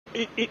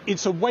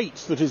It's a weight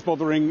that is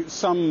bothering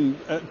some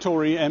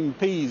Tory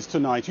MPs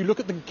tonight. You look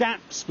at the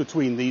gaps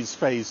between these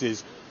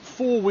phases.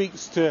 4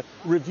 weeks to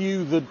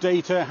review the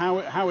data,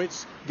 how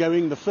it's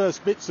going, the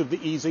first bits of the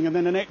easing, and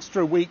then an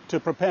extra week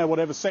to prepare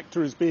whatever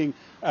sector is being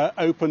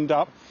opened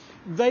up.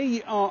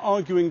 They are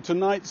arguing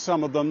tonight,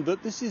 some of them,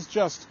 that this is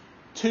just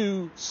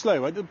too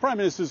slow. The Prime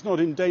Minister's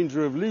not in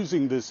danger of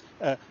losing this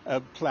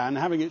plan,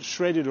 having it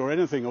shredded or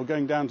anything, or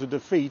going down to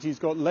defeat. He's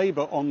got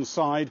Labour on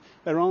side.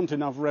 There aren't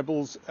enough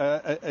rebels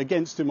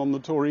against him on the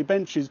Tory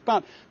benches,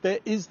 but there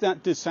is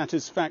that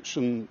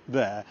dissatisfaction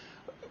there.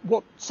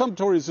 What some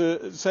Tories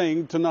are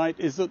saying tonight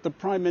is that the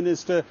Prime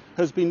Minister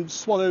has been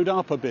swallowed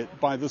up a bit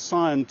by the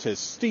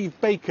scientists. Steve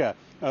Baker,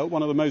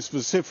 one of the most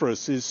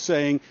vociferous, is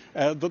saying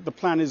that the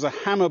plan is a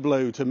hammer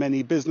blow to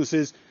many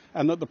businesses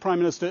and that the Prime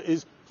Minister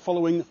is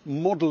following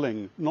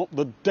modelling, not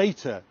the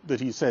data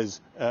that he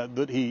says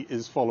that he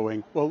is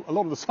following. Well, a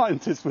lot of the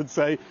scientists would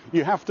say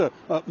you have to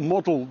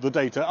model the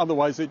data,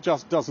 otherwise it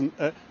just doesn't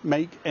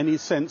make any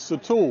sense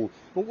at all.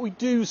 What we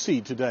do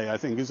see today, I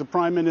think, is the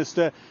Prime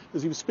Minister,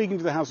 as he was speaking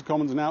to the House of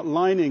Commons and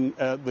outlining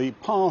the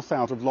path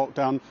out of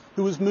lockdown,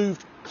 who has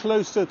moved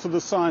closer to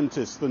the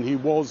scientists than he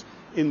was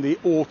in the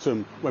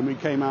autumn when we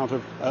came out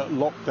of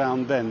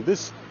lockdown then.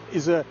 This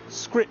is a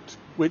script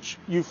which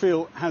you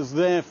feel has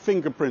their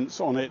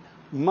fingerprints on it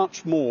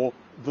much more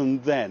than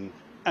then.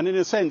 And in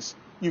a sense,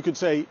 you could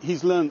say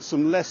he's learned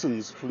some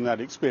lessons from that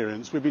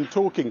experience. We've been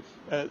talking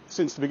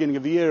since the beginning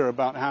of the year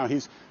about how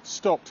he's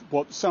stopped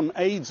what some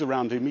aides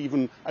around him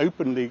even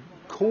openly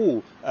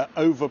call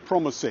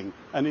over-promising,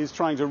 and is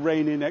trying to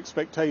rein in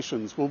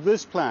expectations. Well,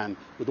 this plan,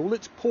 with all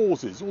its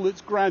pauses, all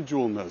its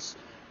gradualness,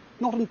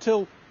 not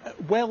until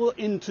well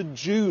into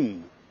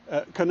June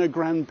can a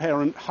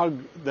grandparent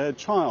hug their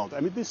child.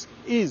 I mean, this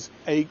is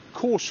a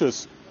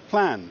cautious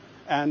plan.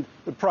 And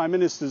the Prime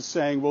Minister's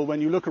saying, well,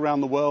 when you look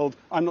around the world,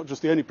 I'm not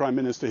just the only Prime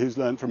Minister who's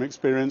learned from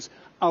experience.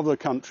 Other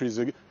countries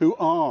who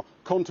are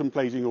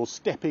contemplating or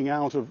stepping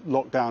out of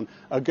lockdown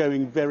are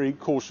going very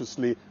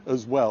cautiously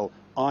as well.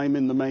 I'm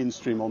in the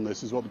mainstream on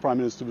this, is what the Prime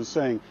Minister was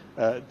saying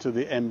to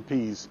the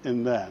MPs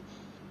in there.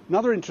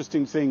 Another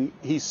interesting thing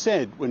he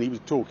said when he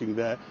was talking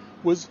there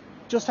was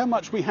just how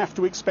much we have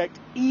to expect,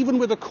 even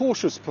with a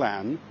cautious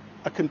plan,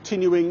 a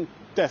continuing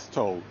death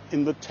toll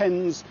in the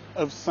tens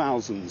of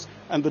thousands.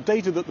 And the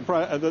data that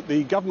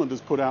the government has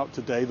put out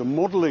today, the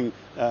modelling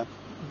that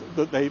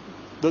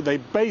they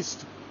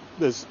based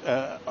this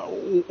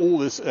all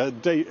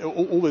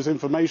this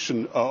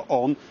information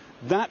on,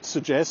 that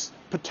suggests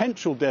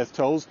potential death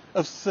tolls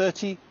of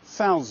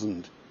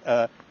 30,000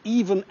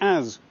 even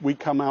as we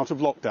come out of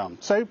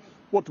lockdown. So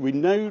what do we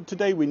know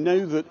today? We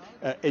know that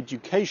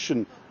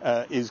education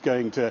is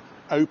going to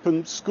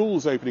open,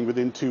 schools opening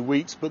within 2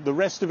 weeks, but the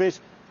rest of it,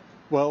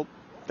 well,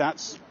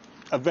 that's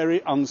a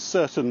very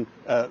uncertain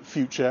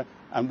future,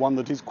 and one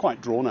that is quite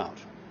drawn out.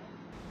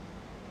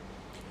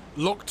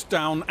 Locked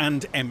down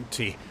and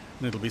empty.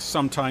 And it'll be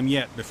some time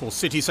yet before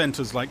city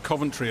centres like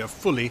Coventry are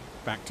fully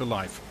back to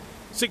life.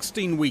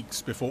 16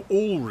 weeks before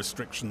all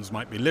restrictions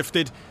might be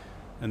lifted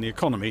and the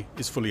economy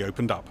is fully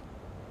opened up.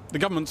 The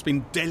government's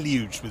been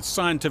deluged with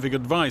scientific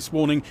advice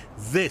warning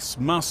this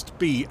must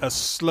be a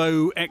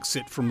slow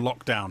exit from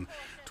lockdown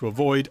to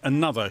avoid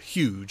another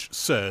huge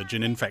surge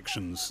in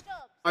infections.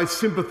 I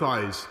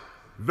sympathise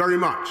very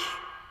much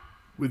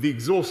with the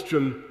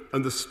exhaustion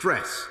and the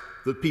stress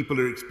that people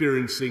are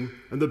experiencing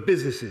and that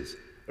businesses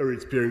are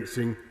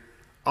experiencing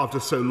after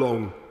so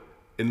long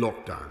in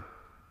lockdown.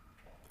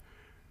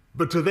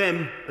 But to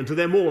them, and to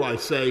them all, I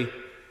say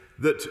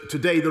that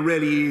today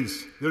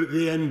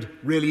the end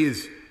really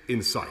is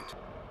in sight.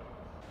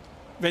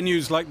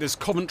 Venues like this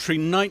Coventry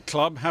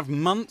nightclub have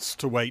months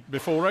to wait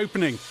before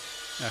opening.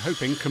 They're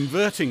hoping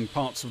converting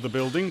parts of the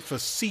building for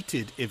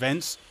seated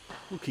events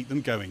will keep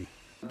them going.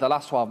 The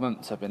last 12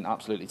 months have been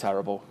absolutely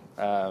terrible,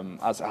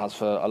 as it has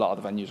for a lot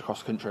of the venues across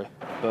the country.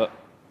 But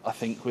I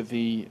think with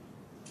the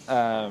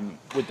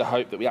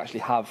hope that we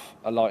actually have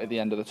a light at the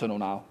end of the tunnel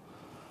now,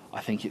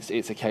 I think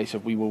it's a case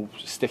of we will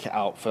stick it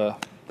out for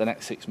the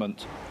next 6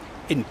 months.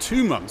 In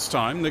 2 months'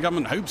 time, the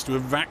government hopes to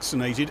have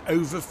vaccinated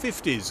over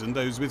 50s and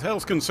those with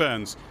health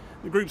concerns,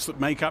 the groups that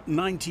make up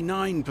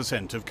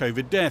 99% of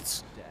COVID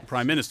deaths. The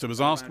Prime Minister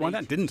was asked why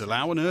that didn't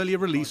allow an earlier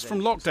release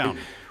from lockdown.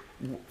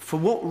 For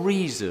what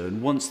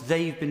reason, once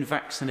they've been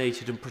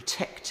vaccinated and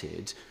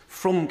protected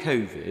from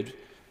COVID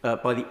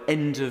by the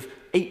end of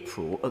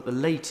April at the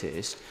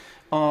latest,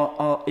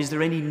 is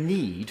there any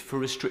need for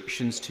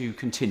restrictions to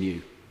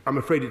continue? I'm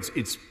afraid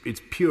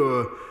it's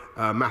pure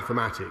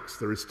mathematics.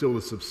 There is still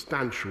a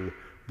substantial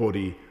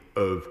body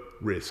of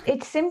risk.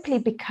 It's simply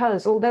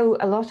because, although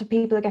a lot of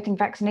people are getting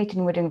vaccinated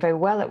and we're doing very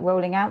well at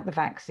rolling out the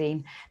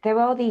vaccine, there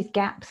are these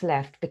gaps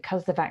left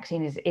because the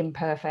vaccine is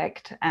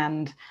imperfect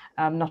and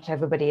not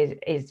everybody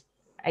is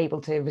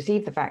able to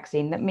receive the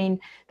vaccine, that mean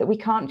that we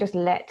can't just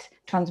let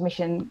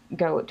transmission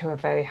go to a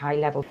very high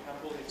level.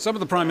 Some of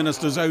the Prime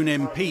Minister's own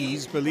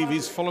MPs believe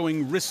he's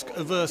following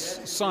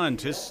risk-averse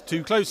scientists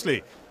too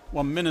closely.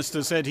 One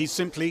minister said he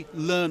simply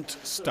learnt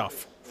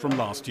stuff from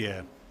last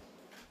year.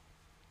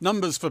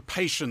 Numbers for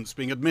patients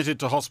being admitted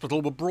to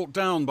hospital were brought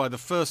down by the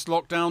first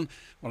lockdown,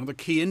 one of the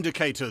key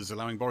indicators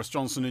allowing Boris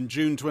Johnson in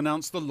June to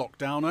announce the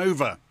lockdown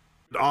over.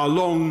 Our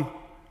long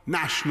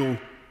national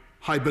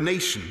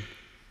hibernation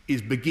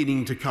is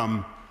beginning to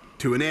come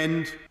to an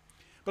end.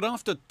 But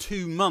after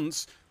 2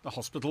 months, the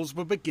hospitals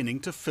were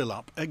beginning to fill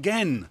up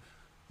again.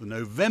 The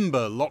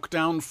November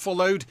lockdown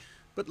followed,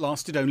 but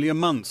lasted only a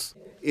month.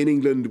 In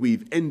England,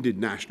 we've ended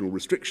national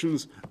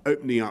restrictions,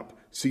 opening up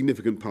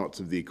significant parts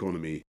of the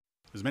economy.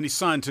 As many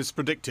scientists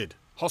predicted,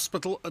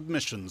 hospital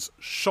admissions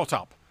shot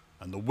up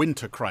and the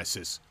winter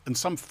crisis and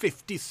some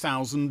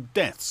 50,000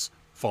 deaths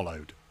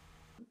followed.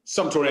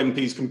 Some Tory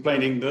MPs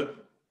complaining that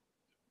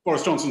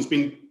Boris Johnson's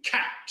been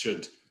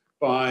captured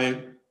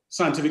by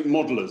scientific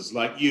modellers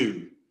like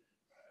you.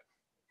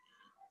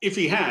 If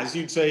he has,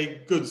 you'd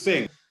say good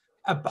thing.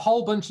 A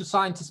whole bunch of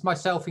scientists,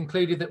 myself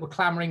included, that were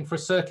clamouring for a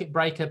circuit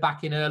breaker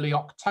back in early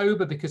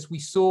October because we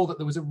saw that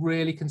there was a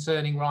really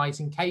concerning rise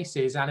in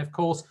cases. And of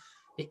course,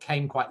 it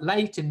came quite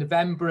late in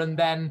November, and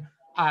then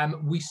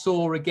we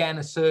saw again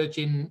a surge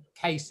in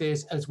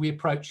cases as we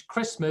approached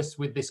Christmas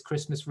with this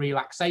Christmas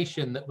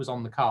relaxation that was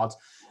on the cards.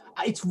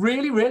 It's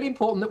really, really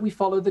important that we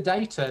follow the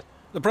data.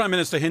 The Prime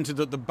Minister hinted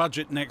that the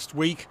budget next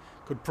week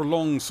could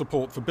prolong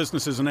support for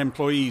businesses and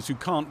employees who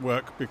can't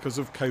work because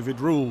of COVID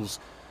rules.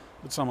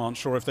 But some aren't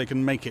sure if they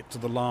can make it to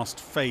the last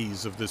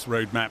phase of this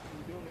roadmap.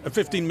 A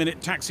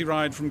 15-minute taxi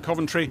ride from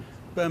Coventry,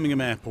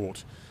 Birmingham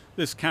Airport.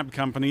 This cab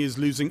company is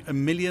losing £1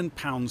 million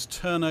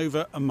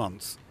turnover a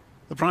month.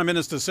 The Prime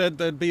Minister said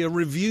there'd be a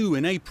review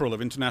in April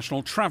of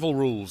international travel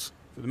rules.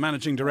 For the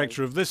managing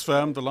director of this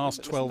firm, the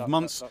last 12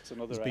 months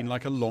has been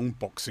like a long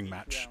boxing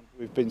match.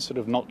 We've been sort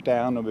of knocked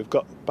down and we've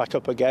got back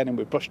up again and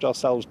we've brushed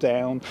ourselves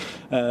down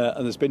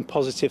and there's been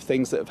positive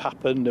things that have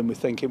happened and we're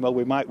thinking, well,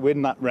 we might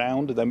win that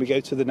round, and then we go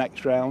to the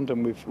next round,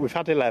 and we've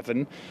had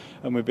 11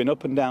 and we've been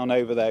up and down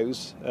over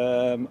those.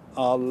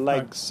 Our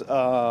legs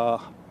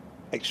are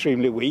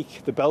extremely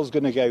weak. The bell's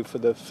going to go for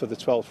the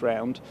 12th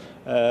round.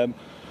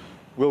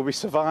 Will we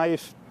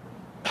survive?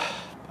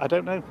 I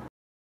don't know.